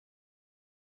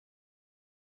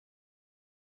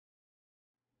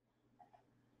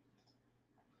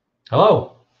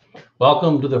Hello,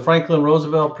 welcome to the Franklin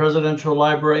Roosevelt Presidential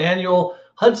Library Annual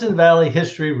Hudson Valley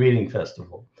History Reading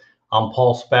Festival. I'm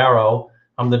Paul Sparrow.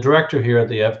 I'm the director here at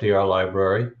the FDR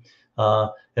Library.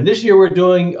 And this year we're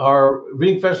doing our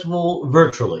reading festival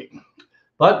virtually,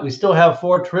 but we still have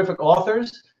 4 terrific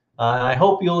authors. I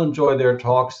hope you'll enjoy their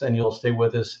talks and you'll stay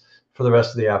with us for the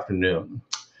rest of the afternoon.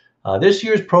 This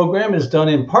year's program is done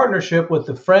in partnership with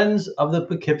the Friends of the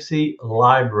Poughkeepsie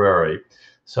Library.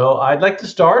 So I'd like to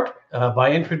start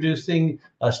by introducing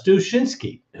Stu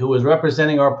Shinsky, who is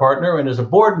representing our partner and is a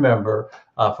board member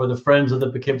for the Friends of the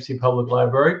Poughkeepsie Public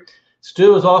Library.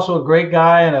 Stu is also a great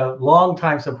guy and a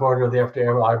longtime supporter of the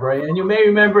FDR Library, and you may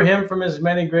remember him from his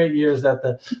many great years at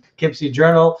the Poughkeepsie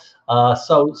Journal.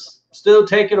 So Stu,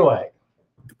 take it away.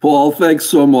 Paul, thanks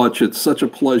so much. It's such a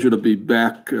pleasure to be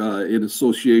back in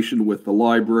association with the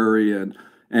library,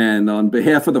 and on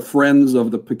behalf of the Friends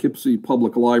of the Poughkeepsie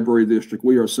Public Library District,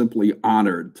 we are simply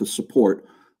honored to support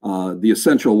the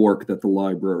essential work that the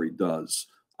library does.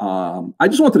 I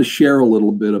just wanted to share a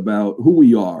little bit about who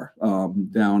we are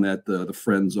down at the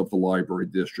Friends of the Library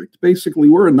District. Basically,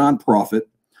 we're a nonprofit,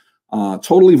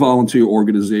 totally volunteer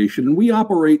organization, and we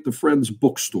operate the Friends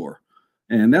Bookstore.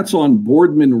 And that's on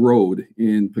Boardman Road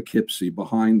in Poughkeepsie,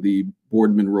 behind the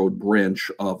Boardman Road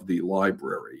branch of the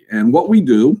library. And what we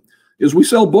do is we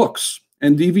sell books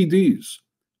and DVDs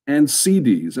and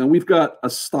CDs, and we've got a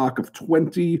stock of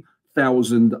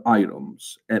 20,000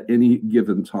 items at any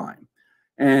given time.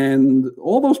 And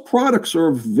all those products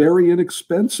are very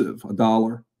inexpensive,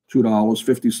 $1, $2,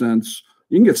 50 cents.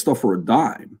 You can get stuff for a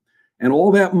dime. And all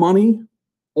of that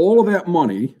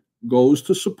money goes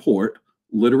to support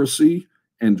literacy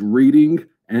and reading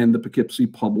and the Poughkeepsie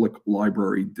Public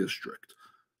Library District.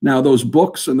 Now, those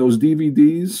books and those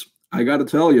DVDs, I got to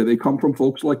tell you, they come from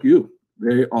folks like you.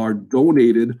 They are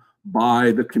donated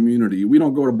by the community. We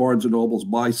don't go to Barnes & Nobles,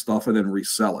 buy stuff, and then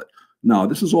resell it. No,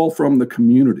 this is all from the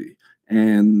community.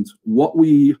 And what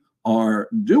we are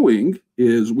doing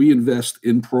is we invest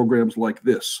in programs like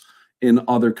this, in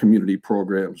other community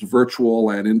programs, virtual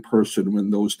and in person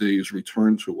when those days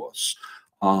return to us.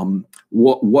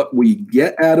 What we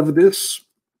get out of this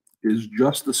is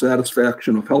just the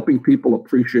satisfaction of helping people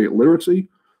appreciate literacy,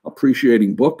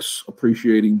 appreciating books,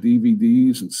 appreciating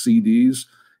DVDs and CDs.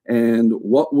 And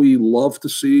what we love to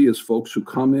see is folks who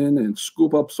come in and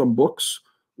scoop up some books.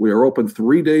 We are open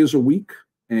 3 days a week,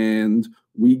 and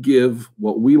we give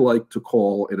what we like to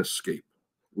call an escape.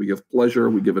 We give pleasure,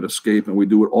 we give an escape, and we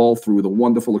do it all through the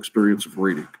wonderful experience of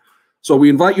reading. So we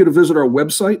invite you to visit our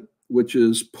website, which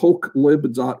is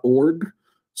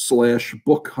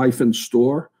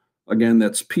pokelib.org/book-store. Again,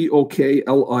 that's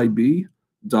poklib.org/book-store.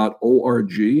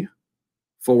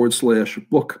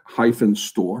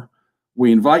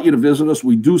 We invite you to visit us.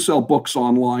 We do sell books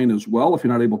online as well if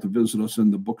you're not able to visit us in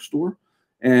the bookstore.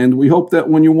 And we hope that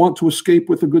when you want to escape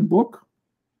with a good book,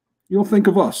 you'll think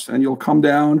of us and you'll come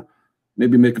down,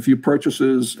 maybe make a few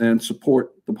purchases and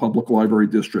support the Public Library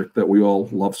District that we all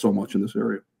love so much in this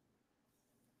area.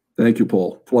 Thank you,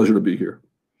 Paul. Pleasure to be here.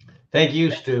 Thank you,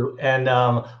 Stu. And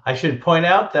I should point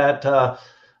out that,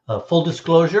 full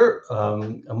disclosure,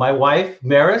 my wife,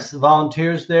 Maris,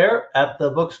 volunteers there at the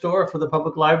bookstore for the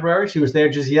public library. She was there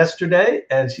just yesterday,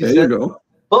 and she said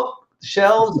book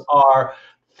shelves are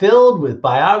filled with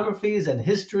biographies and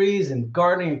histories and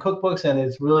gardening and cookbooks, and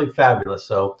it's really fabulous.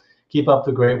 So keep up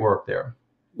the great work there.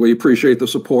 We appreciate the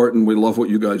support, and we love what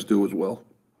you guys do as well.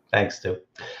 Thanks, Stu.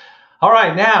 All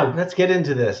right, now let's get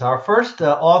into this. Our first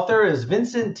author is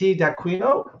Vincent T.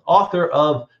 Dacquino, author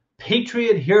of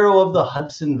Patriot, Hero of the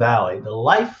Hudson Valley, The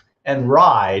Life and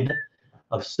Ride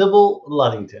of Sybil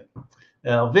Ludington.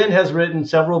 Now, Vin has written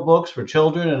several books for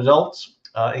children and adults,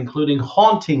 including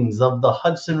Hauntings of the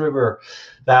Hudson River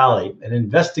Valley, an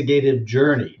investigative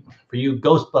journey. For you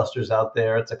Ghostbusters out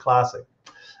there, it's a classic.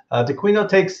 Dacquino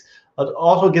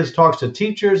also gives talks to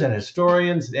teachers and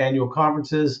historians at annual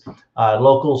conferences,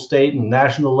 local, state, and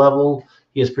national level.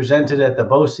 He has presented at the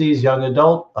BOCES Young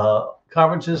Adult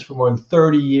conferences for more than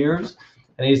 30 years,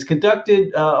 and he's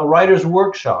conducted a writer's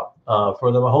workshop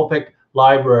for the Mahopac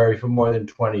Library for more than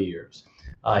 20 years.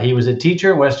 He was a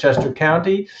teacher in Westchester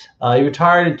County. He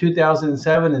retired in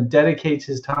 2007 and dedicates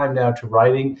his time now to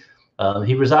writing.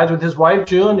 He resides with his wife,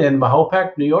 June, in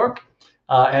Mahopac, New York.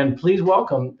 And please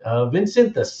welcome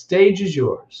Vincent. The stage is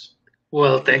yours.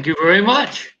 Well, thank you very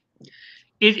much.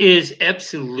 It is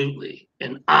absolutely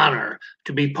an honor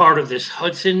to be part of this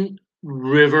Hudson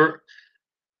River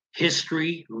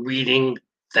History Reading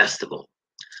Festival.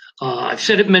 I've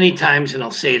said it many times and I'll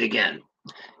say it again.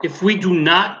 If we do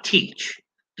not teach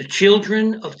the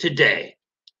children of today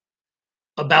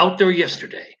about their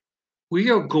yesterday, we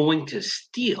are going to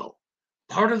steal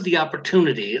part of the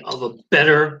opportunity of a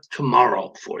better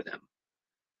tomorrow for them.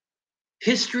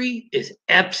 History is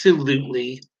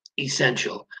absolutely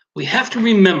essential. We have to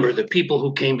remember the people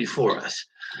who came before us.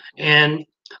 And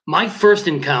my first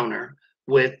encounter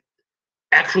with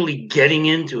actually getting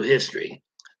into history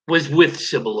was with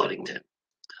Sybil Ludington.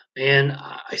 And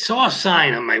I saw a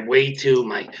sign on my way to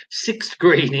my 6th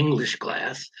grade English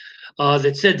class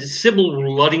that said that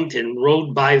Sybil Ludington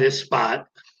rode by this spot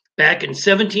back in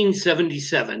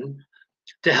 1777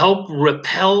 to help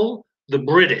repel the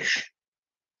British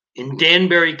in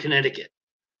Danbury, Connecticut,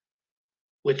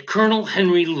 with Colonel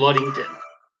Henry Ludington.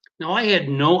 Now, I had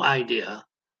no idea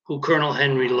who Colonel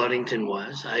Henry Ludington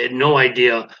was. I had no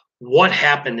idea what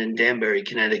happened in Danbury,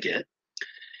 Connecticut.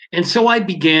 And so I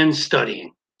began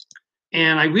studying.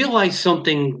 And I realized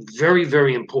something very,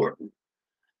 very important,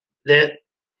 that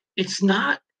it's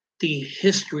not the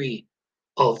history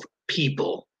of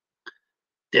people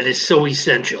that is so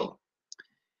essential.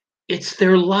 It's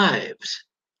their lives.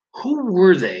 Who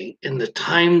were they in the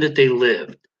time that they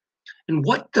lived? And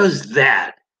what does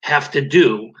that have to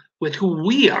do with who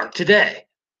we are today?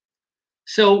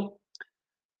 So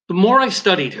the more I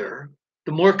studied her,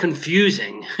 the more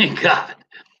confusing it got,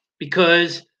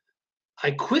 because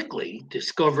I quickly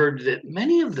discovered that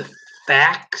many of the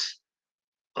facts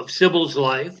of Sybil's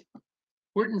life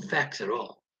weren't facts at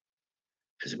all.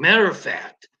 As a matter of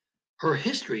fact, her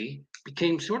history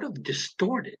became sort of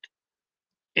distorted.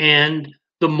 And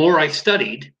the more I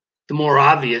studied, the more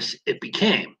obvious it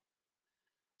became.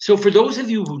 So for those of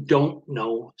you who don't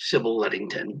know Sybil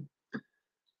Ludington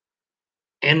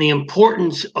and the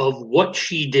importance of what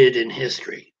she did in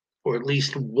history, or at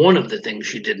least one of the things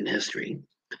she did in history,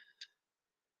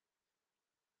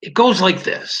 it goes like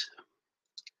this.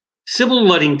 Sybil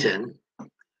Ludington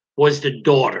was the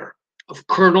daughter of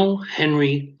Colonel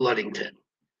Henry Ludington.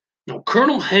 Now,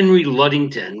 Colonel Henry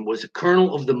Ludington was a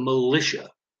colonel of the militia.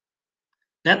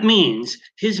 That means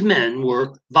his men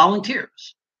were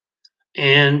volunteers,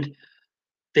 and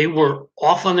they were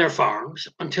off on their farms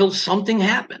until something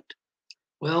happened.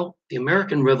 Well, the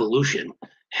American Revolution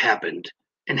happened,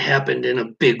 and happened in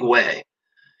a big way,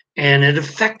 and it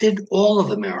affected all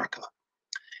of America.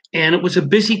 And it was a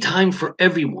busy time for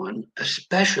everyone,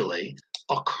 especially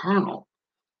a colonel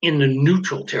in the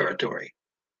neutral territory.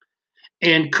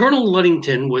 And Colonel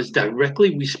Ludington was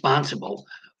directly responsible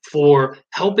for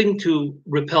helping to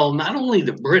repel not only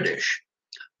the British,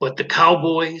 but the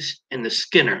cowboys and the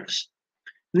skinners.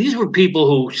 And these were people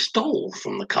who stole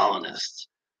from the colonists,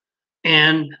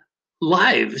 and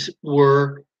lives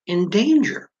were in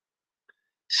danger.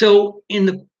 So in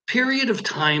the period of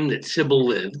time that Sybil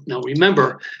lived, now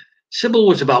remember, Sybil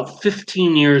was about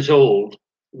 15 years old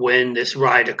when this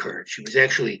ride occurred. She was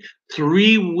actually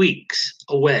 3 weeks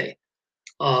away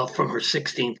from her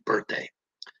 16th birthday.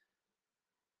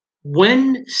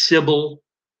 When Sybil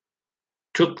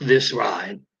took this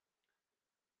ride,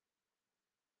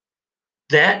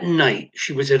 that night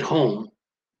she was at home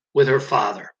with her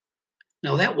father.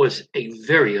 Now that was a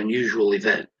very unusual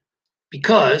event,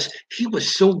 because he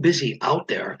was so busy out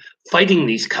there fighting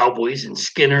these cowboys and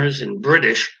skinners and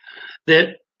British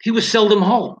that he was seldom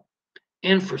home.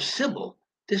 And for Sybil,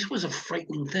 this was a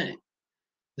frightening thing.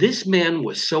 This man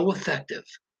was so effective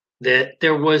that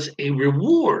there was a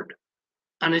reward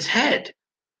on his head.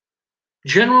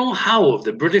 General Howe of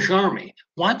the British Army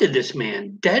wanted this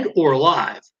man dead or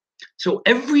alive. So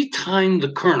every time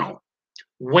the colonel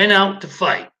went out to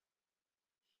fight,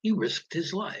 he risked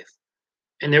his life.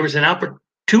 And there was an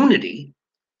opportunity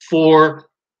for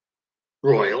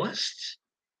royalists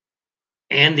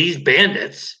and these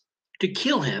bandits to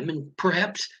kill him and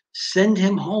perhaps send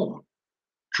him home,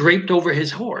 draped over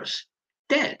his horse,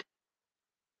 dead.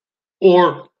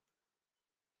 Or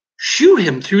shoot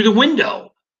him through the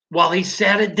window while he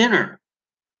sat at dinner.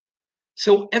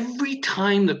 So every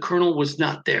time the colonel was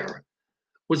not there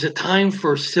was a time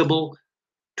for Sybil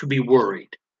to be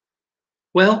worried.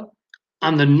 Well,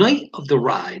 on the night of the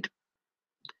ride,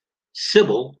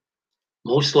 Sybil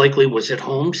most likely was at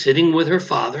home sitting with her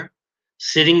father,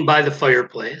 sitting by the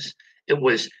fireplace. It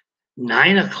was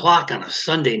 9 o'clock on a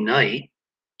Sunday night.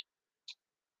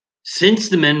 Since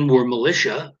the men were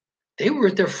militia, they were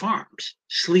at their farms,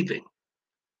 sleeping.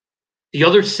 The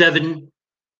other 7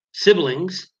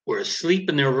 siblings were asleep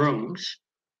in their rooms.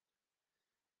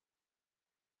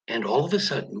 And all of a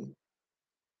sudden,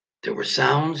 there were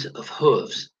sounds of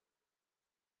hooves,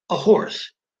 a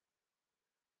horse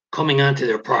coming onto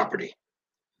their property.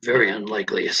 Very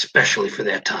unlikely, especially for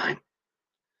that time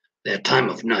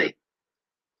of night.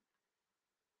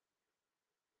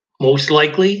 Most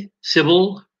likely,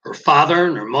 Sybil, her father,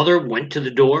 and her mother went to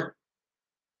the door,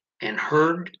 and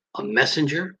heard a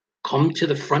messenger come to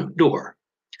the front door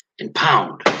and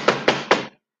pound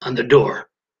on the door.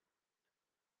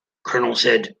 Colonel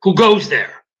said, "Who goes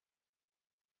there?"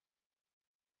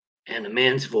 And a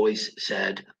man's voice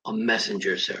said, "A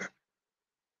messenger, sir."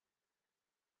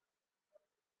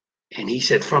 And he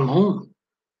said, "From whom?"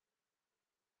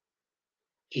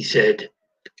 He said,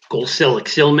 Golselic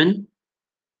Silman,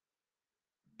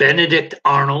 Benedict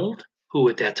Arnold, who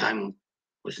at that time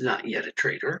was not yet a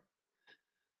traitor,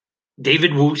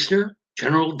 David Wooster,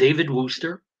 General David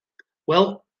Wooster.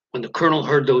 Well, when the colonel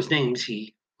heard those names,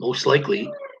 he most likely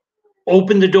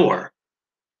opened the door,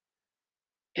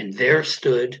 and there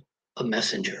stood a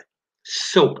messenger,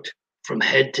 soaked from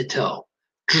head to toe,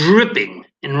 dripping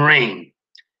in rain.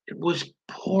 It was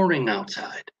pouring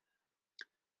outside.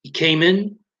 He came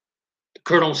in. The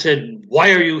colonel said,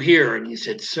 "Why are you here?" And he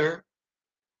said, "Sir,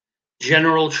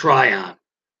 General Tryon,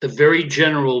 the very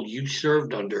general you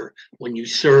served under when you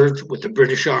served with the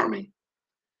British Army,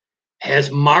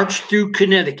 has marched through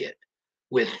Connecticut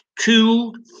with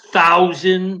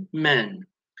 2,000 men.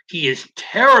 He is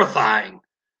terrifying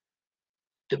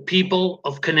the people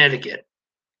of Connecticut.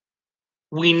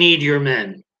 We need your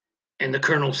men." And the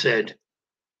colonel said,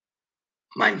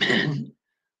 My men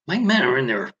are in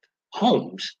their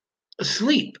homes,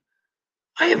 asleep.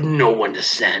 I have no one to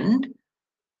send."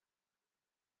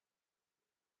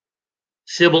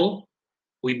 Sybil,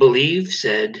 we believe,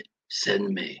 said, "Send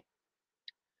me."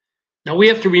 Now we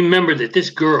have to remember that this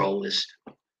girl, this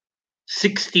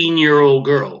 16-year-old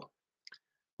girl,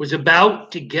 was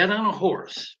about to get on a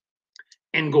horse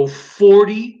and go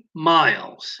 40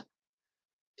 miles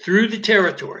through the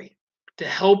territory to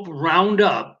help round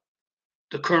up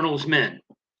the colonel's men.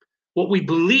 What we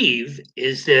believe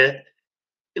is that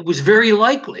it was very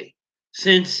likely,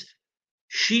 since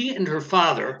she and her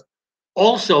father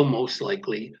also most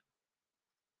likely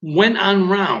went on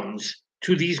rounds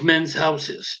to these men's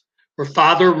houses. Her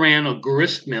father ran a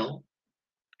grist mill,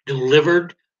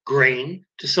 delivered grain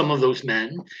to some of those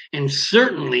men, and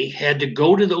certainly had to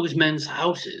go to those men's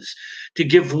houses to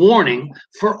give warning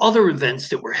for other events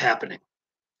that were happening.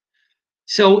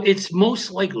 So it's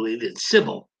most likely that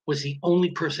Sybil was the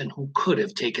only person who could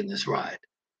have taken this ride.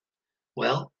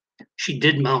 Well, she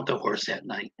did mount a horse that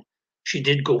night. She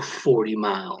did go 40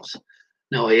 miles.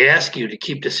 Now I ask you to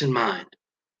keep this in mind.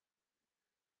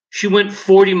 She went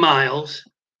 40 miles.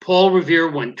 Paul Revere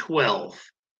went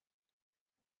 12.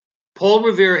 Paul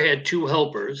Revere had 2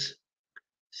 helpers.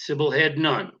 Sybil had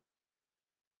none.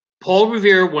 Paul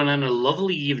Revere went on a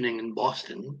lovely evening in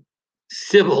Boston.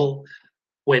 Sybil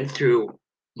went through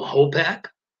Mahopac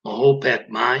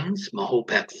Mines,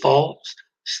 Mahopac Falls,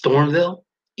 Stormville,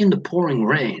 in the pouring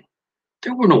rain.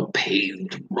 There were no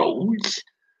paved roads.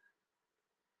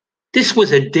 This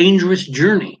was a dangerous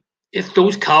journey. If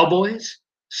those cowboys,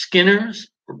 Skinners,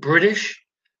 or British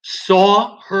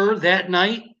saw her that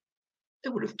night, they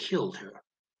would have killed her.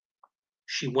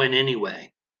 She went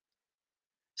anyway.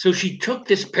 So she took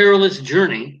this perilous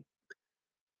journey,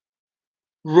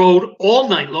 rode all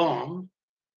night long,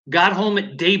 got home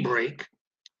at daybreak.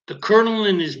 The colonel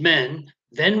and his men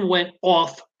then went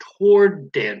off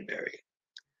toward Danbury.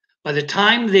 By the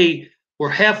time they were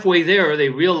halfway there, they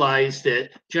realized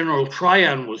that General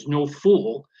Tryon was no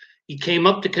fool. He came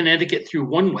up to Connecticut through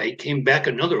one way, came back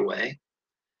another way,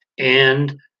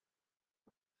 and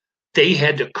they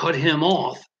had to cut him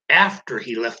off after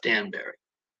he left Danbury.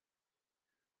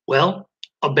 Well,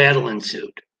 a battle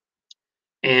ensued,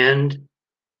 and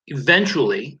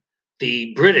eventually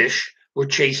the British were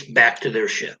chased back to their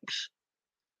ships.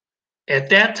 At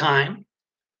that time,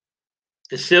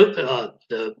 the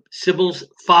Sybil's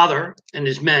father and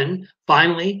his men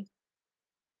finally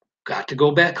got to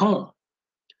go back home.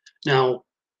 Now,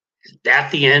 is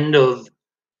that the end of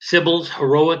Sybil's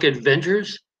heroic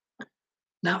adventures?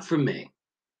 Not for me.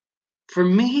 For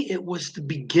me, it was the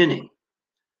beginning.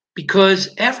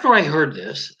 Because after I heard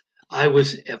this, I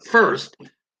was at first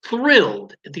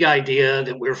thrilled at the idea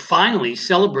that we're finally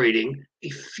celebrating a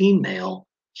female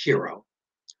hero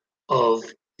of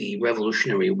the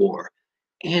Revolutionary War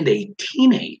and a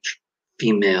teenage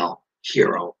female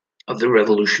hero of the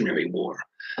Revolutionary War.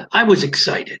 I was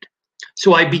excited.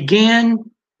 So I began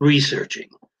researching.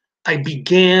 I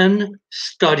began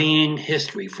studying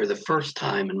history for the first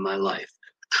time in my life,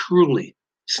 truly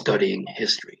studying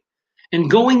history, and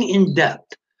going in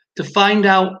depth to find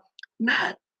out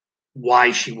not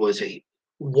why she was a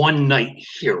one-night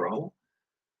hero,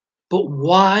 but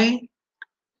why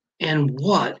and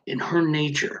what in her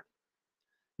nature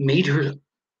made her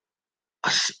a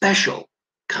special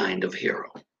kind of hero.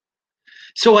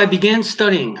 So I began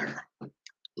studying her.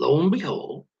 Lo and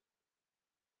behold,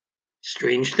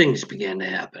 strange things began to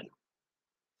happen.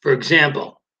 For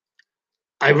example,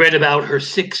 I read about her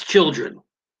 6 children,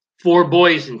 4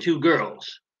 boys and 2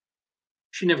 girls.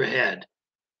 She never had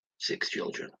 6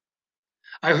 children.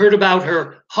 I heard about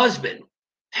her husband,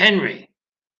 Henry.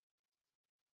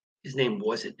 His name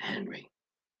wasn't Henry,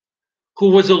 who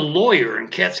was a lawyer in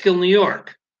Catskill, New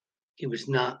York. He was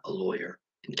not a lawyer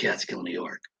in Catskill, New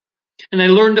York. And I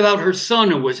learned about her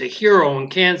son, who was a hero in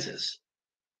Kansas.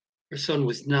 Her son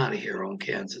was not a hero in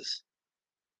Kansas.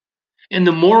 And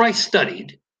the more I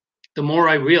studied, the more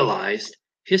I realized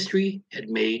history had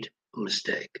made a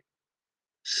mistake.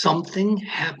 Something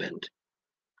happened,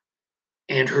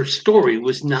 and her story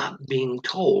was not being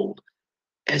told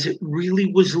as it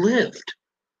really was lived.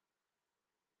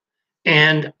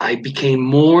 And I became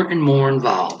more and more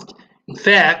involved. In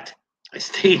fact, I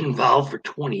stayed involved for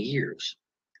 20 years.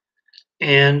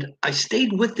 And I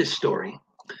stayed with this story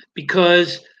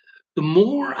because the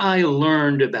more I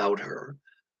learned about her,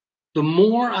 the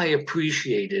more I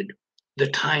appreciated the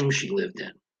time she lived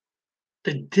in,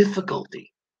 the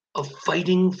difficulty of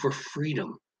fighting for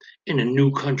freedom in a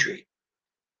new country,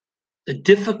 the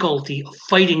difficulty of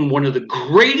fighting one of the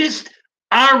greatest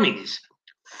armies,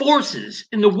 forces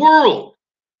in the world,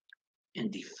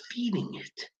 and defeating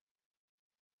it.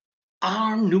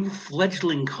 Our new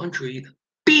fledgling country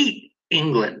beat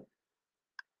England.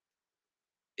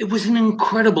 It was an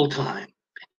incredible time.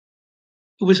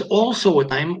 It was also a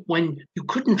time when you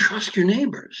couldn't trust your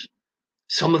neighbors.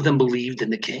 Some of them believed in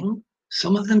the king,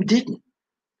 some of them didn't.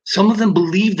 Some of them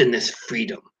believed in this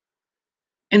freedom.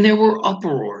 And there were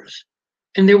uproars,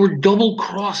 and there were double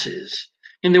crosses,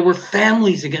 and there were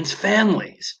families against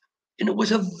families. And it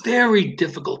was a very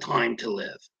difficult time to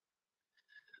live.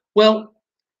 Well,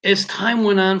 as time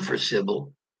went on for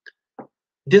Sybil,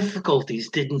 difficulties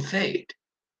didn't fade.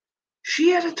 She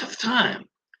had a tough time,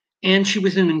 and she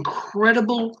was an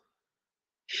incredible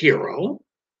hero,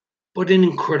 but an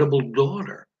incredible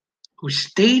daughter who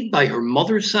stayed by her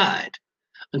mother's side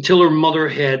until her mother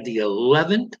had the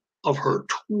 11th of her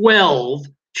 12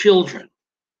 children.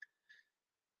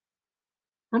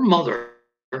 Her mother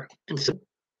and Sybil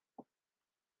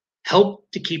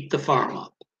helped to keep the farm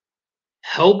up,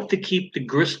 helped to keep the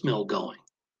grist mill going,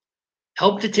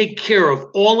 helped to take care of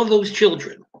all of those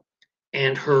children.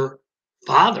 And her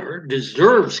father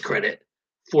deserves credit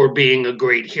for being a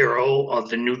great hero of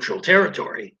the neutral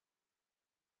territory.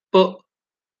 But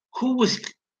who was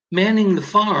manning the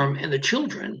farm and the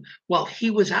children while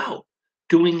he was out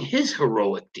doing his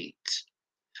heroic deeds?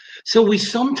 So we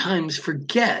sometimes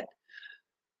forget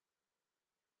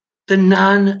the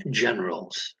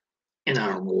non-generals in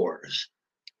our wars.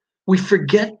 We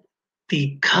forget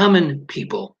the common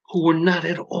people who were not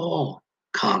at all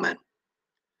common.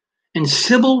 And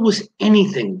Sybil was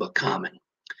anything but common.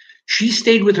 She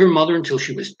stayed with her mother until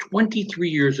she was 23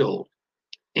 years old,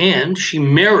 and she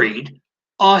married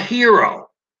a hero.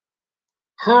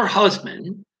 Her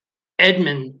husband,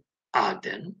 Edmund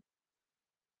Ogden,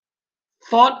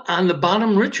 fought on the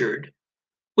Bottom Richard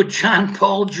with John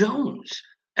Paul Jones.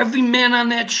 Every man on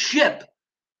that ship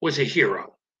was a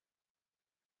hero.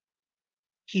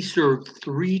 He served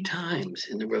 3 times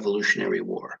in the Revolutionary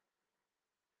War.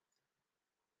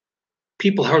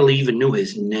 People hardly even knew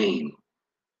his name.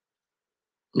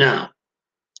 Now,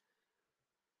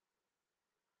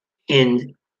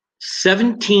 in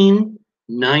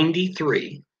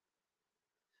 1793,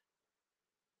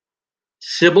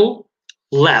 Sybil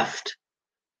left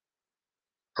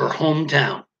her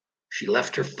hometown. She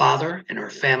left her father and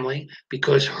her family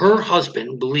because her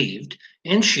husband believed,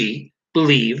 and she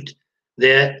believed,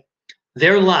 that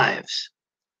their lives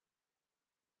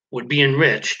would be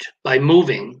enriched by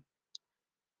moving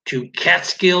to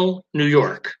Catskill, New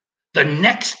York, the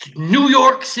next New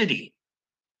York City.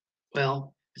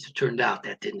 Well, as it turned out,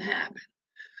 that didn't happen.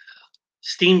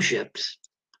 Steamships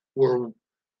were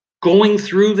going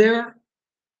through there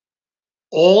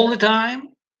all the time.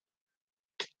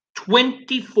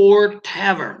 24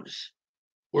 taverns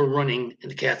were running in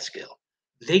the Catskill.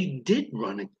 They did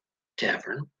run a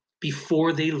tavern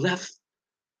before they left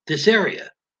this area.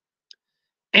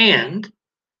 And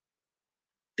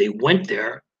they went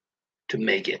there to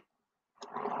make it.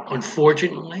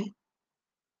 Unfortunately,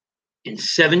 in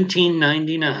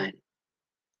 1799,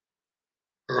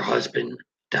 her husband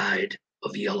died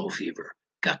of yellow fever,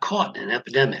 got caught in an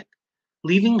epidemic,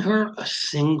 leaving her a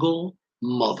single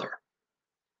mother.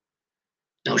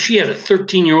 Now, she had a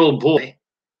 13-year-old boy.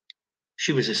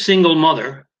 She was a single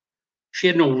mother. She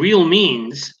had no real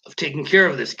means of taking care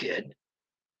of this kid.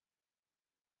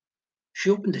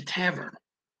 She opened a tavern.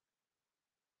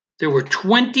 There were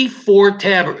 24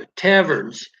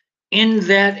 taverns in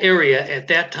that area at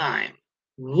that time,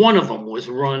 one of them was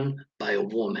run by a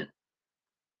woman,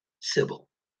 Sybil.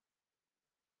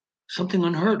 Something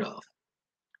unheard of.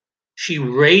 She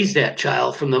raised that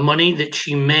child from the money that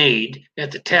she made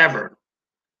at the tavern.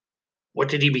 What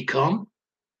did he become?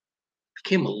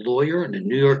 Became a lawyer and a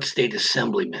New York State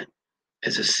assemblyman.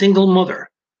 As a single mother,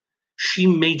 she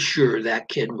made sure that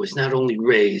kid was not only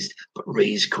raised, but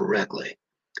raised correctly.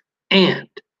 And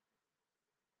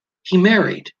he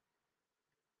married.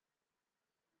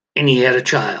 And he had a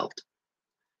child.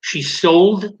 She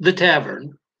sold the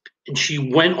tavern and she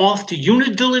went off to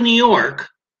Unadilla, New York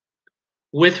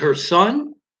with her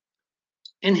son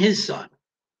and his son,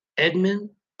 Edmund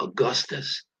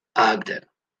Augustus Ogden.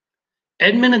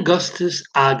 Edmund Augustus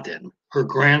Ogden, her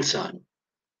grandson,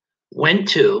 went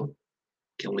to,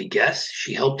 can we guess?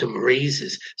 She helped him raise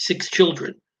his 6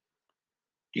 children.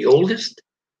 The oldest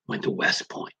went to West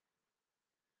Point.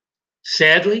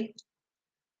 Sadly,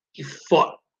 he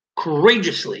fought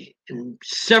courageously in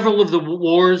several of the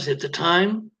wars at the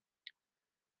time.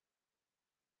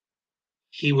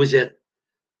 He was at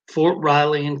Fort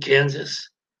Riley in Kansas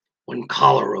when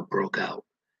cholera broke out.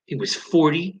 He was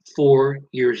 44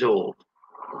 years old.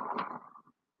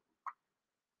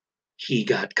 He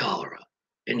got cholera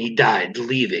and he died,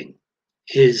 leaving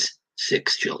his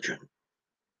 6 children.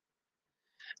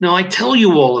 Now, I tell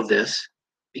you all of this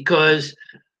because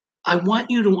I want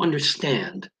you to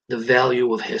understand the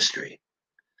value of history.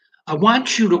 I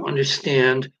want you to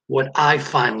understand what I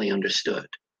finally understood.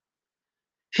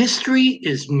 History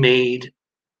is made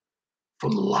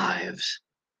from lives.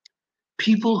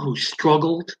 People who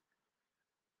struggled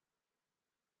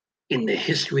in the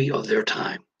history of their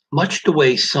time. Much the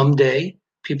way someday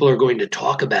people are going to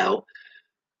talk about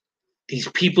these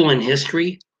people in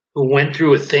history who went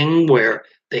through a thing where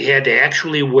they had to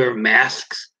actually wear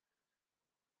masks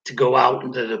to go out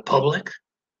into the public.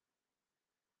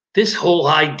 This whole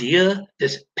idea,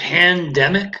 this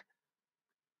pandemic,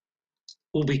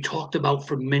 will be talked about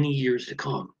for many years to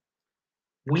come.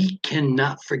 We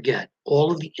cannot forget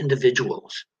all of the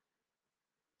individuals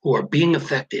who are being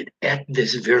affected at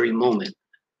this very moment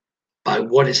by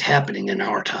what is happening in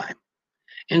our time.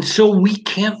 And so we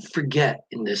can't forget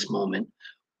in this moment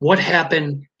what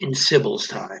happened in Sybil's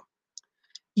time.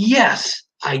 Yes,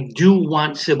 I do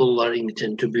want Sybil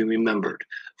Ludington to be remembered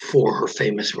for her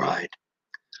famous ride.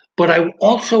 But I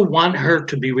also want her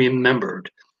to be remembered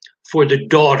for the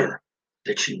daughter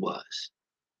that she was,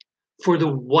 for the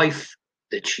wife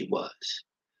that she was,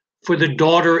 for the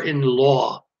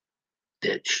daughter-in-law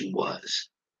that she was.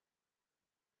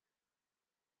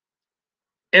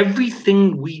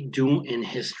 Everything we do in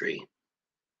history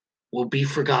will be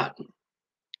forgotten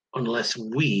unless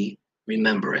we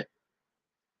remember it.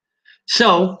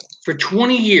 So, for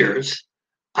 20 years,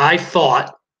 I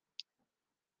thought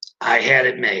I had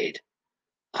it made.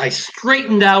 I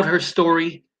straightened out her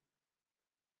story,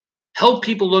 helped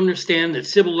people understand that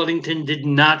Sybil Ludington did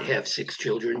not have 6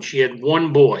 children. She had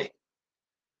 1 boy,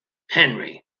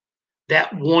 Henry.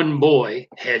 That 1 boy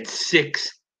had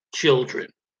 6 children.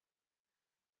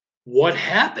 What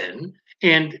happened?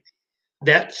 And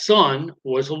that son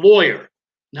was a lawyer,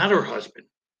 not her husband.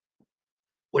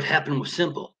 What happened was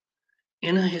simple.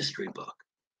 In a history book,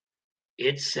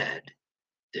 it said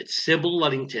that Sybil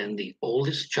Ludington, the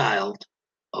oldest child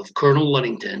of Colonel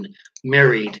Ludington,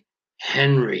 married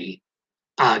Henry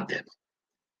Ogden.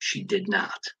 She did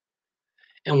not.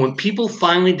 And when people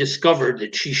finally discovered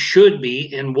that she should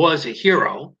be and was a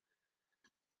hero,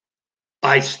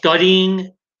 by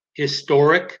studying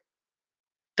historic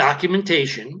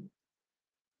documentation,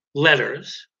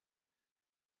 letters,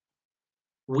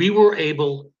 we were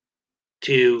able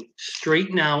to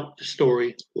straighten out the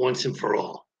story once and for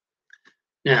all.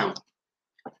 Now,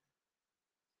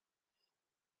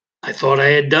 I thought I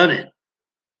had done it.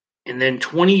 And then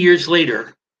 20 years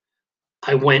later,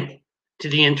 I went to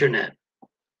the internet,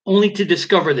 only to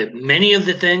discover that many of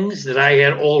the things that I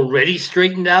had already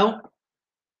straightened out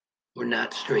were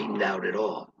not straightened out at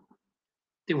all.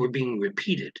 They were being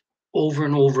repeated over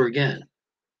and over again.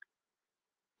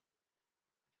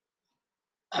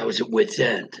 I was at wit's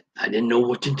end. I didn't know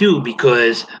what to do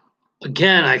because,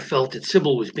 again, I felt that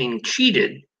Sybil was being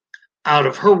cheated out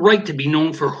of her right to be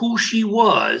known for who she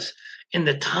was in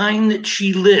the time that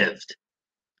she lived.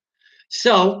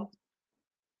 So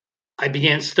I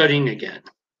began studying again,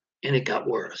 and it got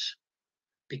worse.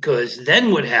 Because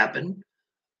then what happened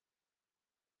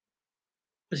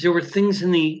was there were things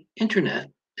in the internet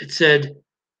that said,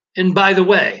 and by the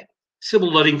way,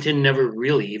 Sybil Ludington never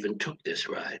really even took this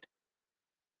ride.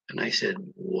 And I said,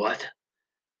 what?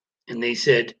 And they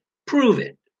said, prove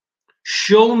it.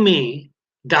 Show me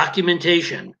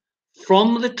documentation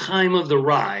from the time of the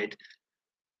ride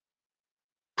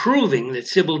proving that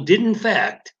Sybil did in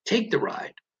fact take the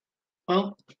ride?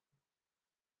 Well,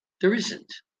 there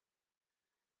isn't.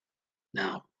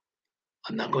 Now,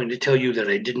 I'm not going to tell you that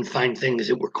I didn't find things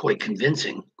that were quite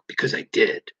convincing, because I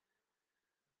did.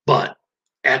 But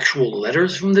actual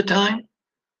letters from the time,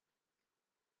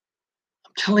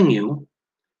 I'm telling you,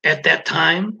 at that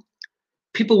time,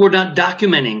 people were not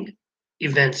documenting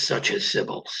events such as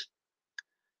Sybil's.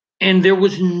 And there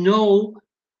was no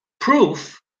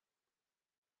proof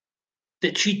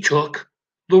that she took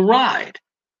the ride,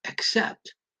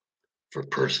 except for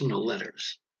personal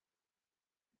letters.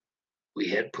 We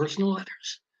had personal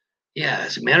letters. Yeah,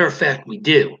 as a matter of fact, we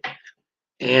do.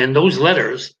 And those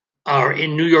letters are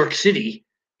in New York City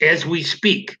as we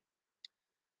speak.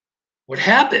 What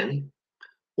happened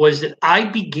was that I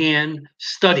began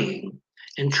studying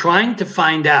and trying to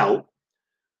find out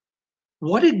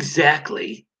what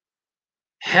exactly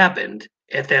happened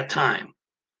at that time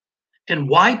and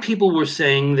why people were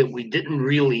saying that we didn't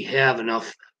really have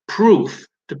enough proof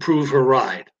to prove her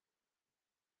ride.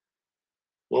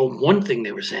 Well, one thing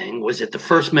they were saying was that the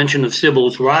first mention of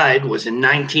Sybil's ride was in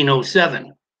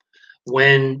 1907,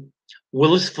 when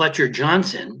Willis Fletcher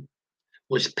Johnson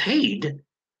was paid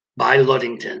by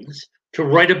Ludingtons to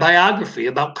write a biography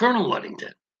about Colonel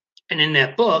Ludington. And in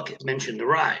that book, it mentioned the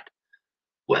ride.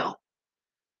 Well,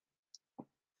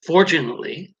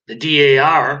 fortunately, the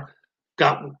DAR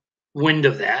got wind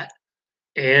of that,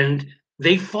 and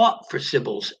they fought for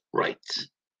Sybil's rights.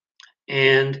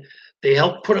 And they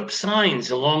helped put up signs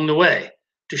along the way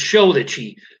to show that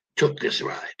she took this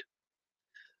ride.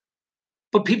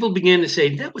 But people began to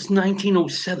say, that was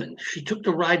 1907. She took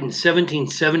the ride in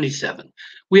 1777.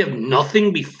 We have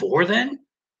nothing before then?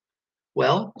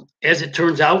 Well, as it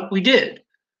turns out, we did.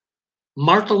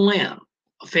 Martha Lamb,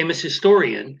 a famous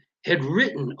historian, had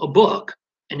written a book,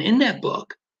 and in that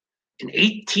book, in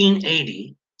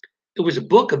 1880, it was a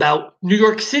book about New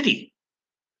York City.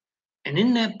 And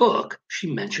in that book,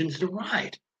 she mentions the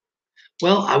ride.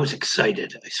 Well, I was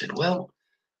excited. I said, well,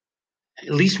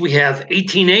 at least we have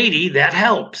 1880. That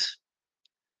helps.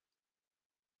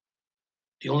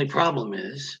 The only problem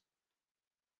is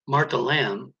Martha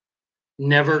Lamb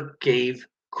never gave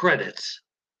credits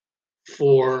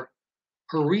for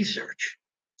her research.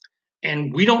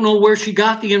 And we don't know where she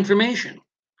got the information.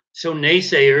 So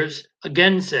naysayers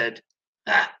again said,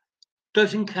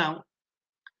 doesn't count.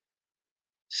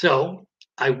 So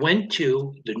I went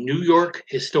to the New York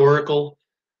Historical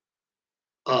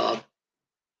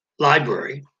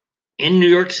Library in New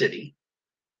York City,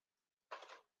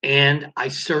 and I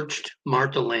searched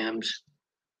Martha Lamb's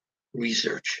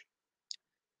research.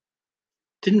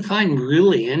 Didn't find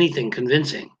really anything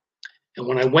convincing. And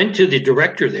when I went to the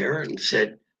director there and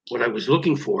said what I was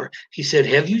looking for, he said,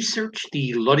 have you searched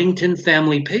the Ludington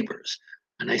family papers?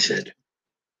 And I said,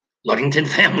 Ludington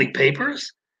family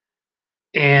papers?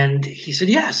 And he said,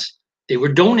 yes, they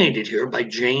were donated here by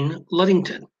Jane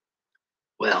Ludington.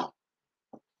 Well,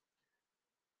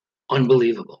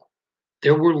 unbelievable.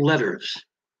 There were letters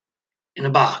in a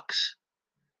box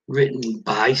written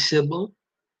by Sybil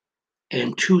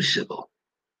and to Sybil.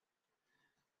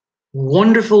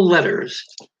 Wonderful letters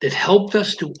that helped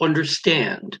us to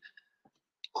understand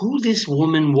who this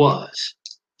woman was.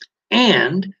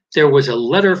 And there was a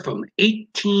letter from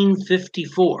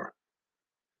 1854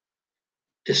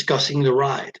 discussing the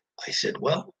ride. I said,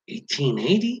 well,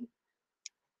 1880,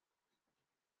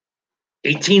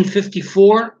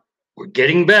 1854, we're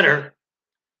getting better.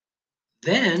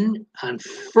 Then on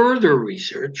further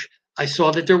research, I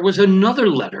saw that there was another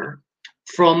letter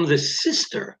from the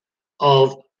sister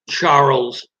of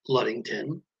Charles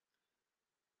Ludington,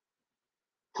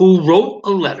 who wrote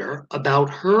a letter about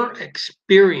her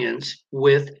experience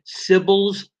with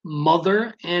Sybil's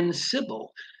mother and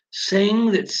Sybil,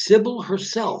 saying that Sybil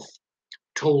herself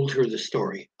told her the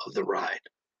story of the ride.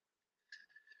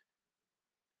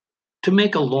 To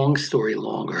make a long story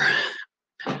longer,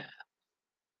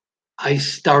 I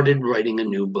started writing a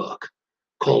new book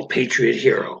called Patriot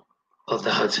Hero of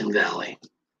the Hudson Valley.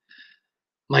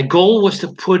 My goal was to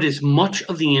put as much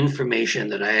of the information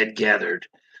that I had gathered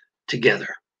together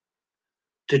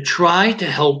to try to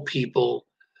help people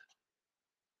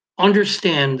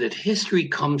understand that history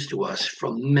comes to us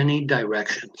from many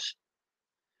directions.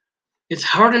 It's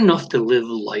hard enough to live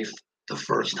life the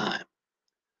first time,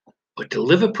 but to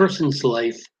live a person's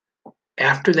life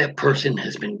after that person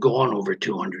has been gone over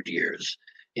 200 years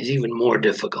is even more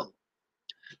difficult.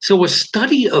 So a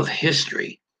study of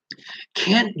history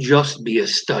can't just be a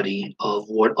study of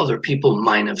what other people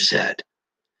might have said.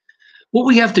 What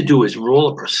we have to do is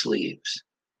roll up our sleeves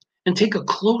and take a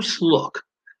close look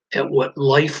at what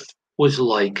life was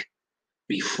like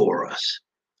before us.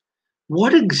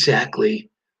 What exactly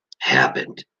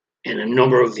happened in a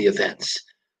number of the events?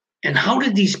 And how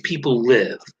did these people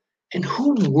live? And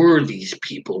who were these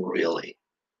people really?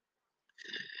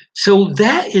 So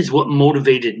that is what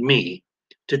motivated me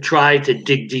to try to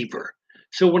dig deeper.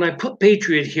 So when I put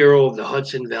Patriot Hero of the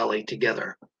Hudson Valley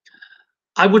together,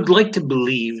 I would like to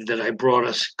believe that I brought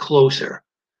us closer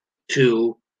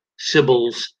to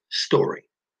Sybil's story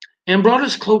and brought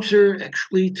us closer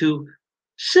actually to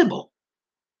Sybil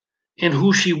and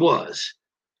who she was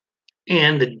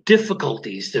and the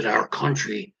difficulties that our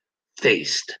country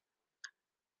faced.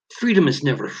 Freedom is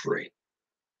never free,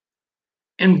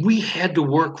 and we had to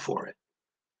work for it.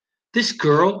 This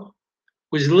girl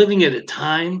was living at a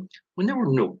time when there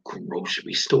were no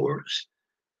grocery stores.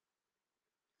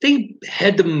 They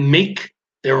had to make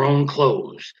their own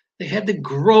clothes. They had to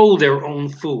grow their own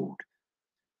food,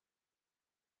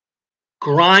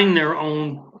 grind their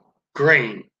own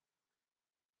grain.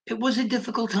 It was a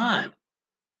difficult time.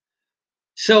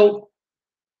 So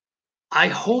I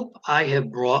hope I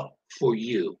have brought for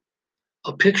you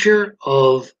a picture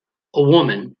of a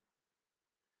woman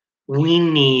we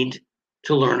need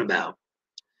to learn about,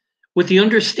 with the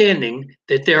understanding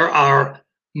that there are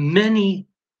many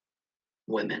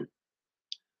women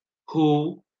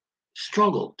who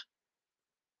struggled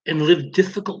and lived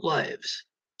difficult lives.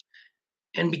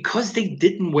 And because they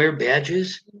didn't wear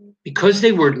badges, because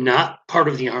they were not part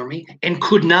of the army and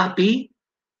could not be,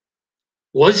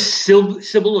 was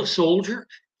Sybil a soldier?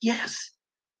 Yes,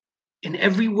 in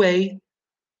every way,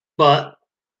 but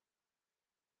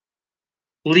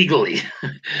legally.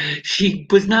 She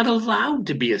was not allowed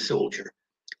to be a soldier.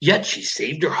 Yet she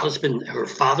saved her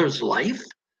father's life.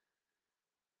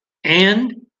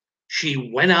 And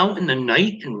she went out in the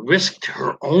night and risked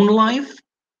her own life.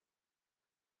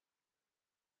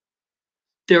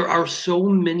 There are so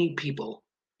many people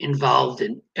involved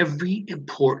in every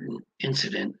important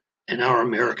incident in our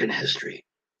American history.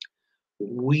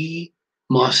 We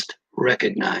must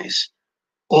recognize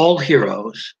all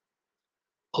heroes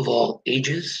of all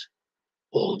ages,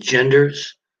 all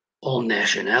genders, all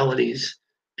nationalities,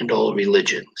 and all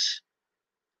religions.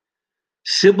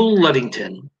 Sybil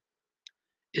Ludington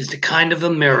is the kind of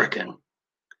American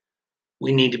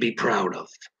we need to be proud of.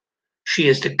 She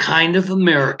is the kind of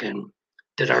American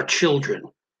that our children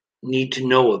need to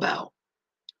know about.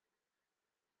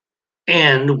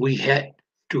 And we had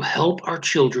to help our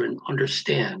children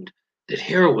understand that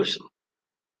heroism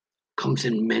comes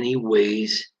in many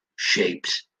ways,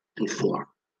 shapes, and form.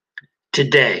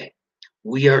 Today,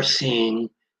 we are seeing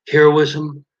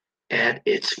heroism at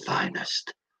its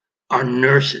finest. Our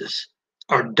nurses,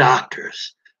 our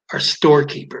doctors, our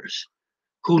storekeepers,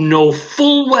 who know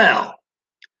full well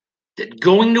that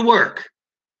going to work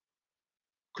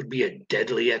could be a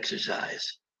deadly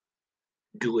exercise,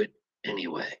 do it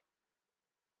anyway.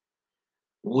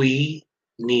 We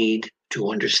need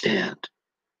to understand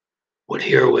what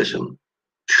heroism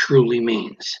truly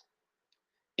means.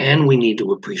 And we need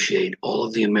to appreciate all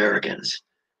of the Americans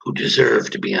who deserve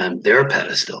to be on their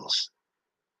pedestals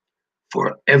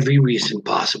for every reason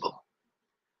possible.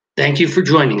 Thank you for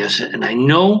joining us. And I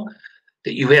know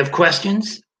that you have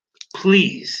questions.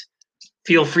 Please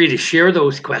feel free to share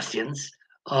those questions.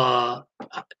 I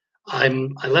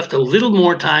left a little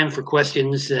more time for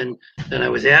questions than I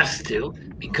was asked to,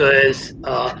 because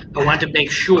I want to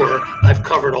make sure I've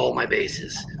covered all my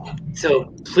bases. So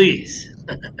please.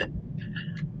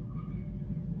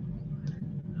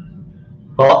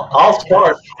 Well, I'll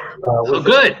start with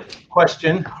good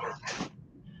question.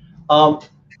 How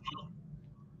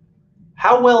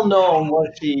well known was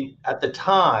she at the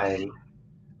time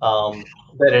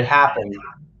that it happened,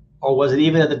 or was it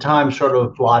even at the time sort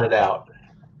of blotted out,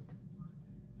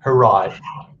 her ride?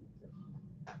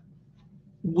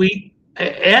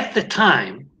 At the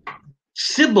time,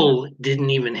 Sybil didn't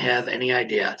even have any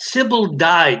idea. Sybil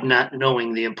died not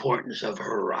knowing the importance of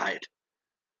her ride.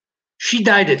 She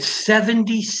died at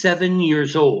 77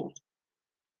 years old,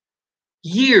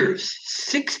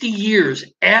 60 years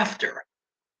after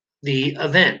the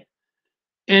event,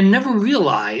 and never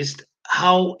realized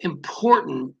how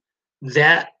important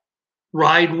that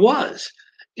ride was,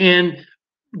 and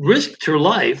risked her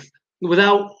life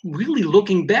without really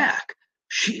looking back.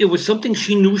 It was something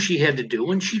she knew she had to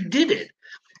do, and she did it.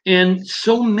 And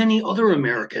so many other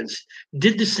Americans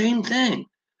did the same thing.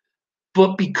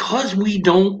 But because we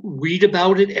don't read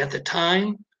about it at the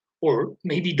time, or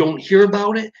maybe don't hear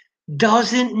about it,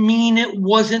 doesn't mean it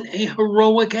wasn't a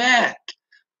heroic act.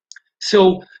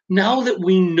 So now that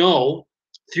we know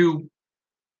through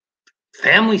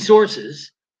family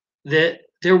sources that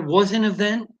there was an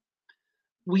event,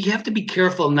 we have to be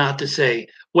careful not to say,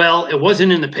 well, it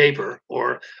wasn't in the paper,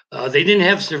 or they didn't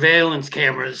have surveillance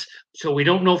cameras, so we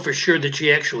don't know for sure that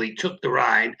she actually took the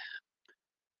ride.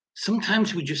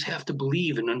 Sometimes we just have to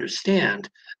believe and understand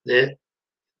that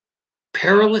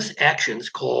perilous actions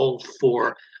call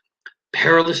for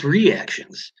perilous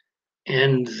reactions.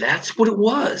 And that's what it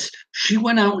was. She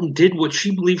went out and did what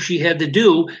she believed she had to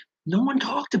do. No one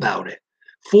talked about it.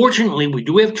 Fortunately, we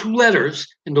do have 2 letters,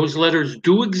 and those letters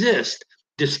do exist,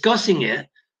 discussing it,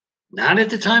 not at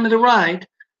the time of the ride,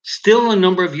 still a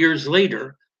number of years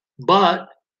later, but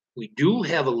we do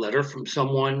have a letter from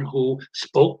someone who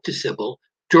spoke to Sybil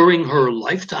during her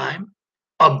lifetime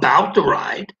about the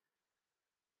ride.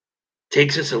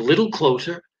 Takes us a little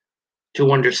closer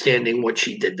to understanding what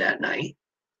she did that night.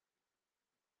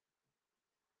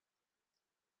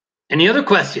 Any other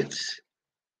questions?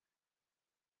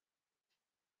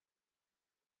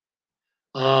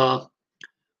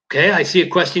 Okay, I see a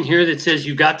question here that says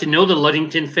you got to know the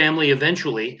Ludington family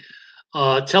eventually.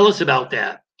 Tell us about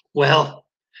that. Well,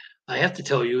 I have to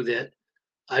tell you that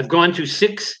I've gone to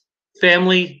 6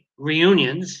 family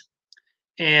reunions,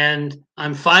 and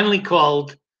I'm fondly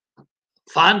called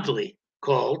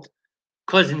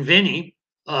Cousin Vinny,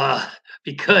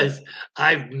 because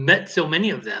I've met so many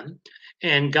of them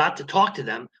and got to talk to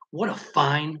them. What a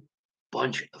fine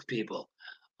bunch of people.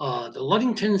 The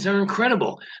Ludingtons are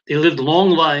incredible. They lived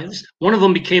long lives. One of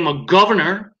them became a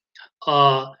governor.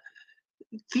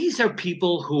 These are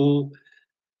people who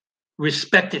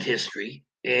respected history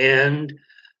and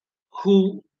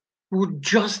who were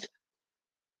just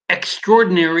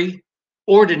extraordinary,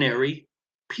 ordinary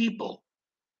people.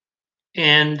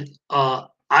 And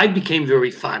I became very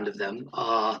fond of them.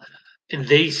 And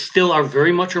they still are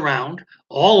very much around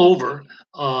all over.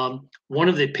 One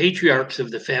of the patriarchs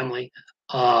of the family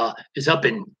is up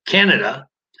in Canada,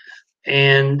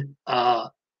 and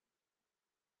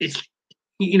it's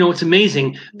it's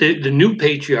amazing. The new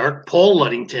patriarch, Paul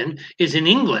Ludington, is in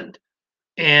England,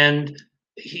 and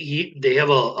they have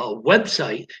a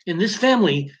website, and this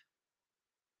family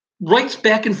writes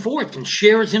back and forth and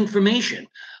shares information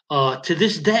to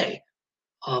this day.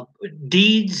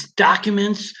 Deeds,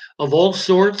 documents of all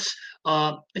sorts.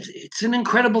 It's an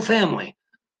incredible family.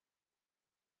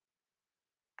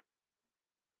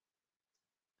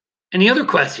 Any other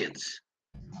questions?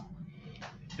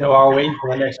 While we're waiting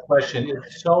for the next question,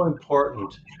 it's so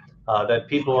important that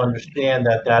people understand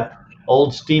that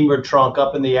old steamer trunk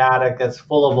up in the attic that's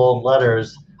full of old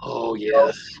letters. Oh,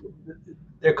 yes.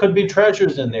 There could be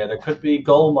treasures in there. There could be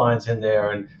gold mines in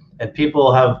there. And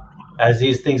people have, as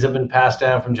these things have been passed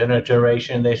down from generation to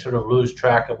generation, they sort of lose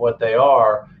track of what they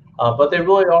are. But they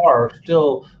really are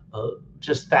still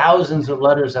just thousands of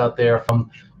letters out there from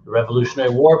the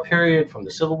Revolutionary War period, from the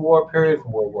Civil War period,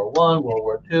 from World War I, World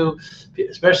War II,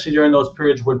 especially during those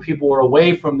periods when people were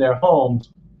away from their homes,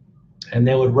 and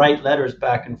they would write letters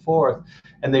back and forth,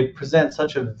 and they present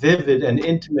such a vivid and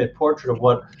intimate portrait of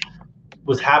what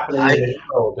was happening in the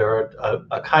world. They're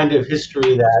a kind of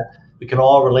history that we can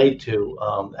all relate to.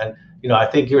 And I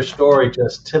think your story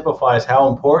just typifies how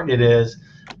important it is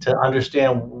to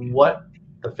understand what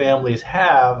the families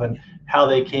have and how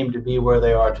they came to be where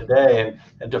they are today,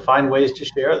 and to find ways to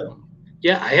share them.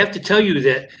 Yeah, I have to tell you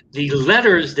that the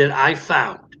letters that I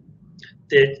found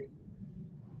that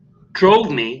drove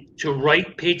me to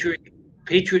write Patriot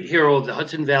Hero of the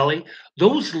Hudson Valley,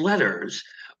 those letters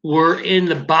were in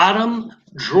the bottom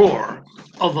drawer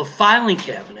of a filing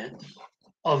cabinet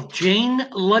of Jane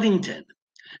Ludington.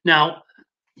 Now,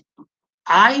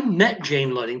 I met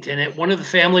Jane Ludington at one of the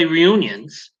family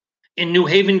reunions in New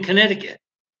Haven, Connecticut.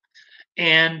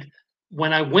 And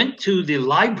when I went to the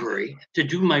library to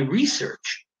do my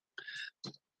research,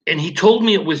 and he told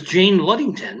me it was Jane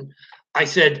Ludington, I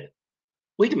said,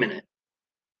 wait a minute,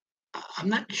 I'm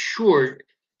not sure.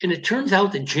 And it turns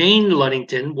out that Jane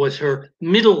Ludington was her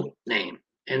middle name.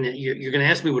 And you're going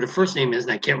to ask me what her first name is,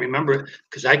 and I can't remember it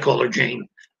because I call her Jane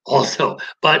also.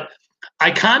 But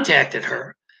I contacted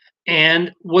her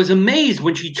and was amazed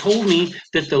when she told me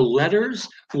that the letters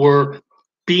were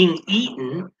being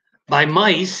eaten by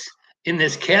mice in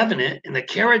this cabinet in the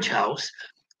carriage house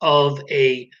of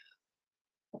a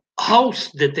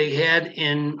house that they had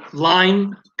in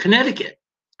Lyme, Connecticut,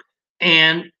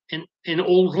 and in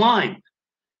Old Lyme.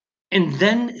 And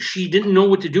then she didn't know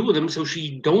what to do with them, so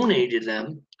she donated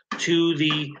them to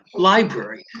the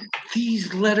library.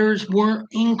 These letters were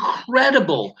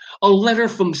incredible. A letter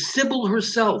from Sybil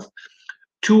herself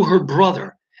to her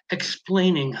brother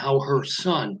explaining how her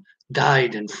son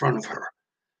died in front of her.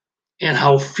 and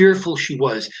how fearful she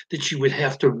was that she would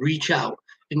have to reach out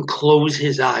and close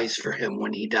his eyes for him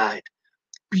when he died.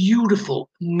 Beautiful,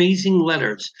 amazing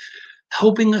letters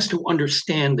helping us to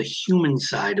understand the human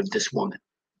side of this woman.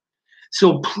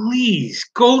 So please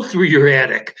go through your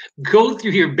attic, go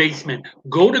through your basement,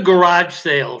 go to garage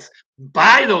sales,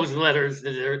 buy those letters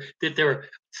that they're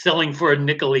selling for a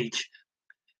nickel each.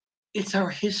 It's our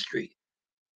history.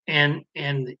 And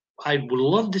I would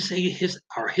love to say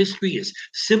our history is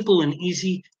simple and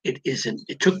easy. It isn't.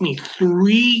 It took me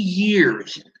 3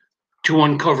 years to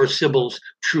uncover Sybil's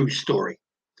true story.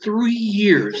 3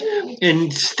 years.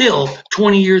 And still,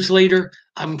 20 years later,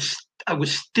 I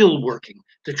was still working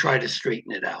to try to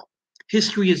straighten it out.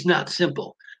 History is not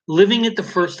simple. Living it the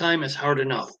first time is hard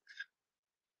enough.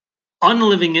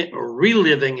 Unliving it or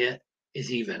reliving it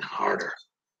is even harder.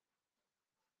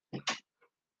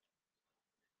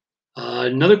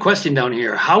 Another question down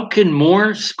here. How can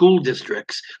more school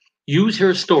districts use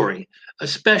her story,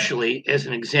 especially as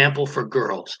an example for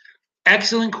girls?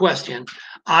 Excellent question.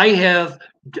 I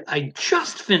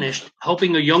just finished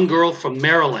helping a young girl from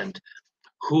Maryland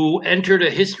who entered a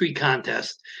history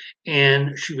contest,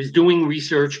 and she was doing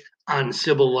research on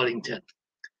Sybil Ludington.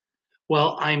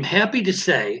 Well, I'm happy to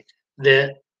say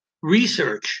that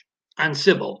research on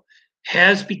Sybil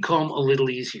has become a little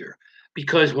easier,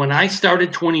 because when I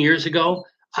started 20 years ago,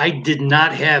 I did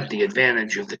not have the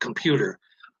advantage of the computer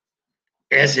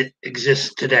as it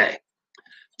exists today.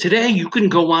 Today, you can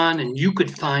go on and you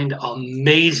could find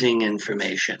amazing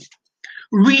information.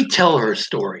 Retell her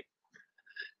story.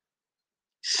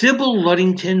 Sybil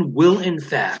Ludington will, in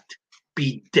fact,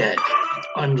 be dead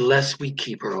unless we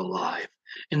keep her alive.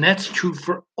 And that's true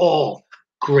for all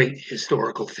great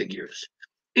historical figures.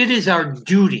 It is our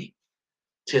duty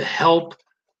to help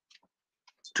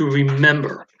to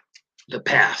remember the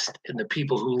past and the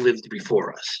people who lived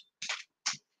before us.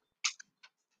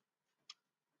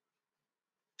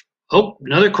 Oh,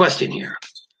 another question here.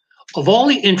 Of all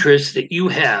the interests that you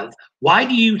have, why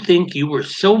do you think you were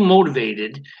so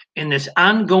motivated in this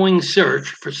ongoing search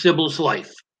for Sybil's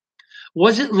life?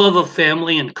 Was it love of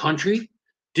family and country?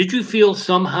 Did you feel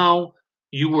somehow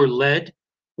you were led?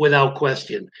 Without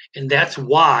question. And that's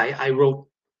why I wrote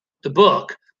the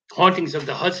book, Hauntings of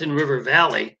the Hudson River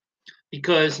Valley,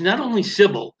 because not only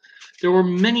Sybil, there were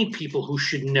many people who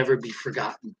should never be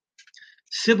forgotten.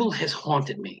 Sybil has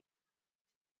haunted me.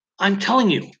 I'm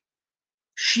telling you,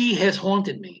 she has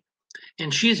haunted me,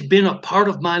 and she has been a part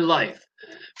of my life,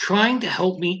 trying to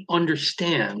help me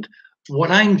understand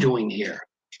what I'm doing here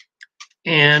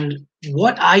and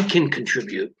what I can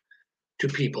contribute to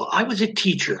people. I was a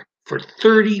teacher for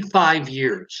 35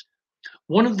 years.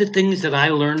 One of the things that I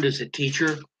learned as a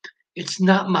teacher, it's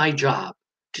not my job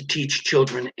to teach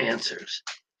children answers.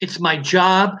 It's my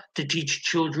job to teach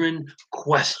children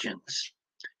questions,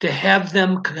 to have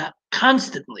them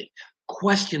constantly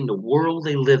question the world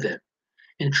they live in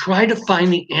and try to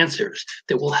find the answers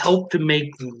that will help to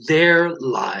make their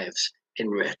lives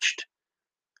enriched.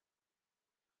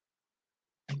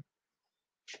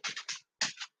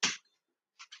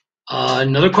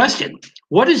 Another question.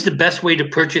 What is the best way to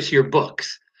purchase your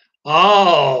books?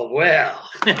 Oh, well,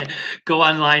 go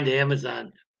online to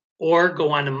Amazon or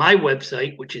go onto my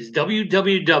website, which is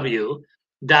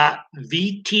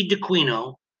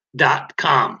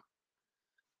www.vtdacquino.com.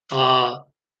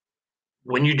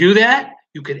 When you do that,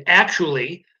 you can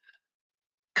actually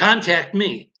contact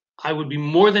me. I would be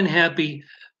more than happy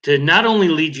to not only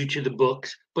lead you to the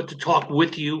books, but to talk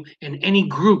with you in any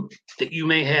group that you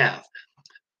may have.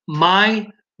 My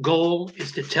goal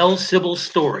is to tell Sybil's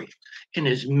story in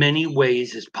as many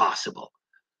ways as possible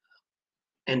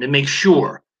and to make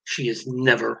sure she is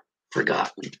never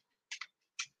forgotten.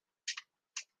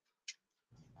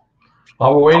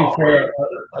 While we're waiting for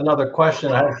another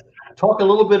question, talk a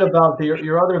little bit about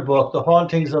your other book, The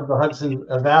Hauntings of the Hudson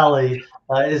Valley.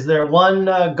 Is there one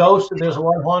ghost, there's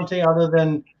one haunting other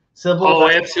than Sybil? Oh,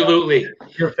 absolutely.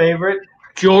 Your favorite?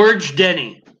 George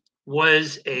Denny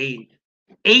was a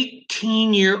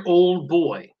 18-year-old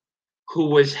boy who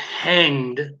was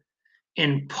hanged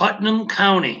in Putnam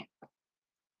County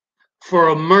for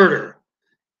a murder.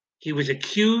 He was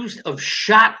accused of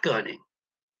shotgunning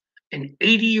an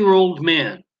 80-year-old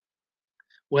man.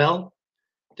 Well,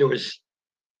 there was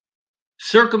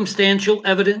circumstantial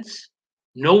evidence,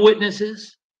 no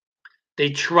witnesses.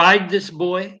 They tried this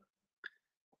boy,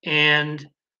 and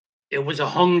it was a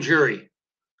hung jury.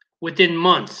 Within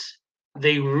months,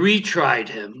 they retried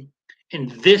him, and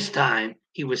this time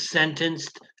he was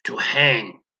sentenced to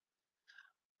hang.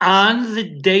 On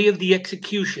the day of the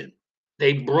execution,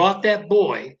 they brought that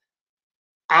boy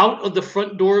out of the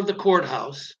front door of the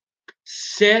courthouse,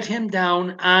 sat him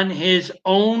down on his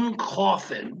own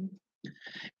coffin,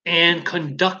 and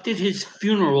conducted his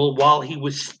funeral while he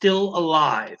was still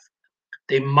alive.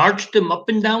 They marched him up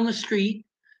and down the street,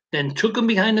 then took him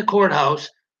behind the courthouse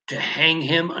to hang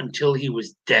him until he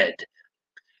was dead.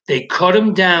 They cut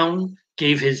him down,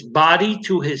 gave his body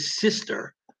to his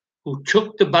sister, who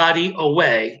took the body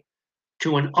away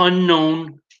to an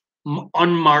unknown,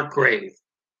 unmarked grave.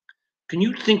 Can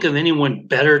you think of anyone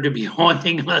better to be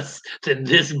haunting us than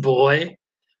this boy?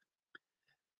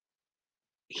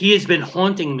 He has been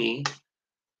haunting me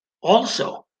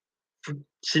also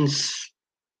since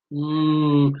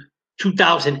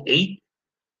 2008.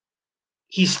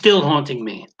 He's still haunting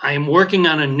me. I am working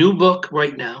on a new book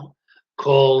right now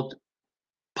called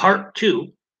Part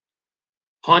 2,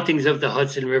 Hauntings of the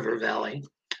Hudson River Valley.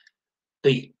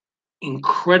 The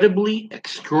incredibly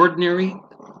extraordinary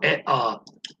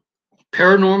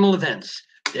paranormal events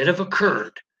that have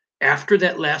occurred after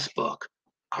that last book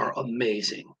are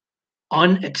amazing,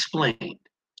 unexplained.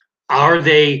 Are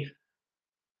they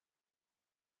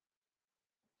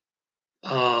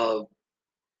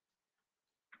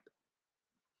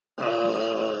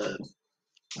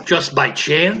just by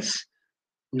chance?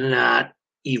 Not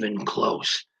even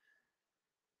close.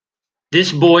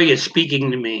 This boy is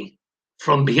speaking to me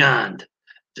from beyond,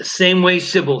 the same way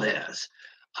Sybil has.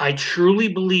 I truly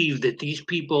believe that these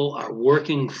people are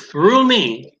working through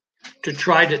me to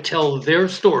try to tell their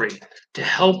story, to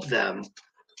help them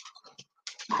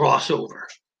cross over,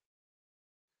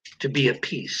 to be at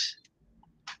peace.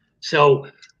 So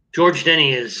George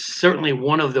Denny is certainly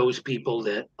one of those people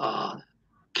that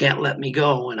can't let me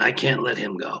go, and I can't let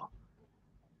him go.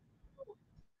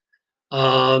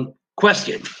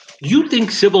 Question. Do you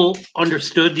think Sybil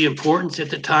understood the importance at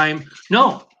the time?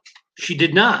 No, she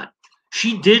did not.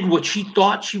 She did what she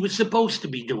thought she was supposed to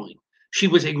be doing. She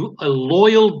was a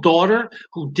loyal daughter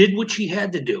who did what she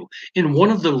had to do. In one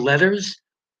of the letters,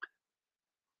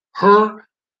 her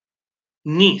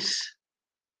niece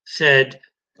said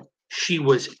she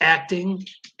was acting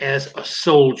as a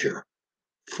soldier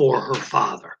for her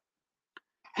father.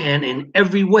 And in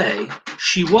every way,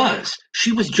 she was.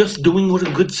 She was just doing what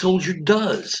a good soldier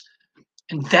does.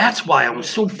 And that's why I'm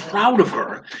so proud of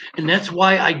her. And that's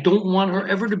why I don't want her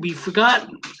ever to be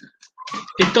forgotten.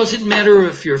 It doesn't matter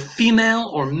if you're female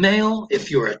or male,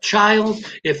 if you're a child,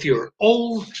 if you're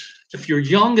old, if you're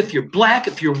young, if you're black,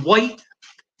 if you're white.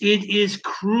 It is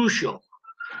crucial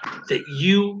that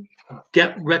you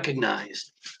get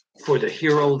recognized for the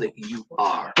hero that you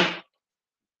are.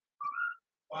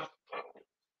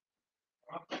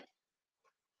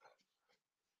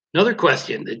 Another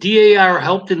question. The DAR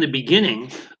helped in the beginning,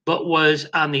 but was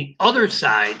on the other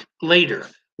side later.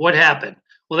 What happened?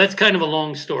 Well, that's kind of a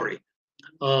long story.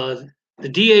 The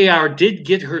DAR did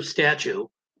get her statue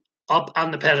up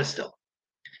on the pedestal,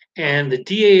 and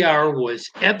the DAR was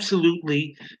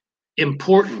absolutely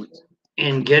important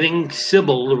in getting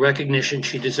Sybil the recognition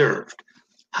she deserved.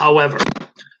 However,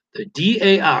 the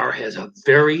DAR has a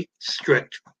very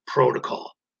strict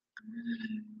protocol.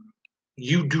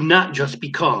 You do not just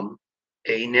become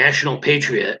a national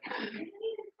patriot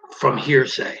from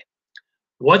hearsay.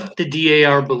 What the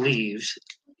DAR believes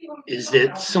is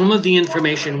that some of the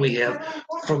information we have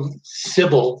from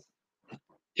Sybil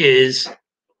is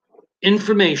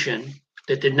information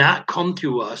that did not come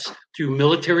to us through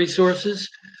military sources,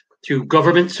 through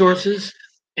government sources,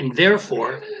 and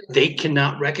therefore they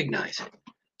cannot recognize it.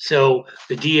 So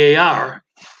the DAR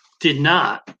did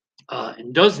not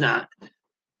and does not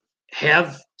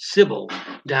have Sybil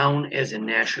down as a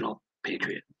national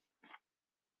patriot.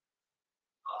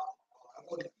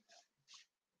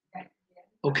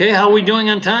 Okay, how are we doing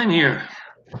on time here?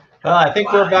 I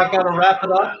think we're about going to wrap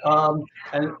it up.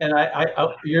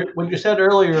 What you said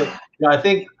earlier, I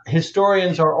think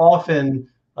historians are often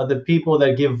the people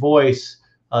that give voice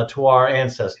to our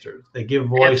ancestors. They give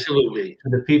voice Absolutely to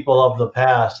the people of the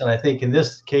past. And I think in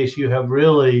this case, you have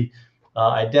really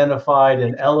identified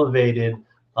and elevated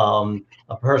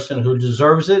a person who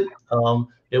deserves it.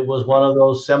 It was one of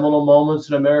those seminal moments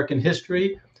in American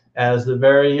history as the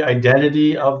very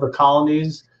identity of the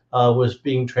colonies was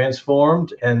being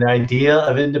transformed, and the idea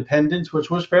of independence, which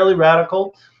was fairly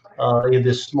radical, in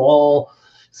this small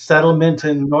settlement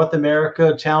in North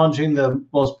America, challenging the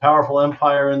most powerful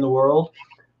empire in the world.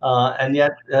 And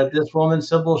yet this woman,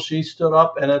 Sybil, she stood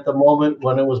up, and at the moment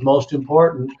when it was most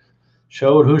important,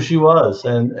 showed who she was.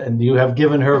 And you have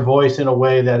given her voice in a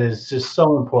way that is just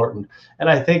so important. And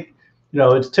I think,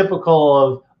 it's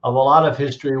typical of a lot of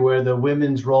history where the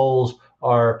women's roles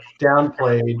are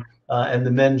downplayed and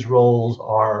the men's roles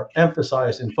are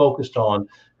emphasized and focused on.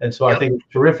 And so I think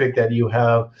it's terrific that you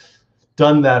have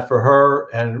done that for her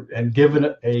and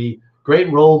given a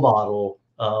great role model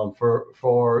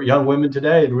for young women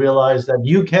today, and realize that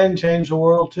you can change the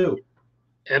world too.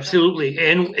 Absolutely,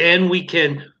 and we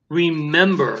can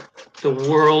remember the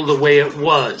world the way it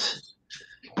was,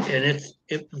 and it's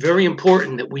very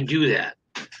important that we do that.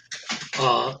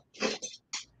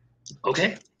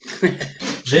 Okay.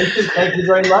 Vincent, thank you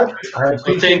very much. I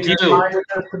appreciate your time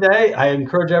with us today. I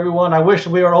encourage everyone. I wish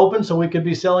we were open so we could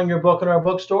be selling your book in our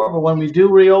bookstore, but when we do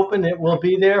reopen, it will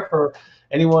be there for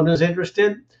anyone who's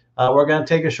interested. We're going to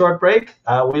take a short break.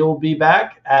 We will be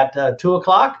back at 2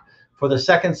 o'clock for the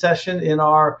second session in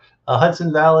our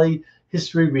Hudson Valley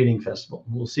History Reading Festival.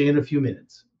 We'll see you in a few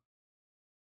minutes.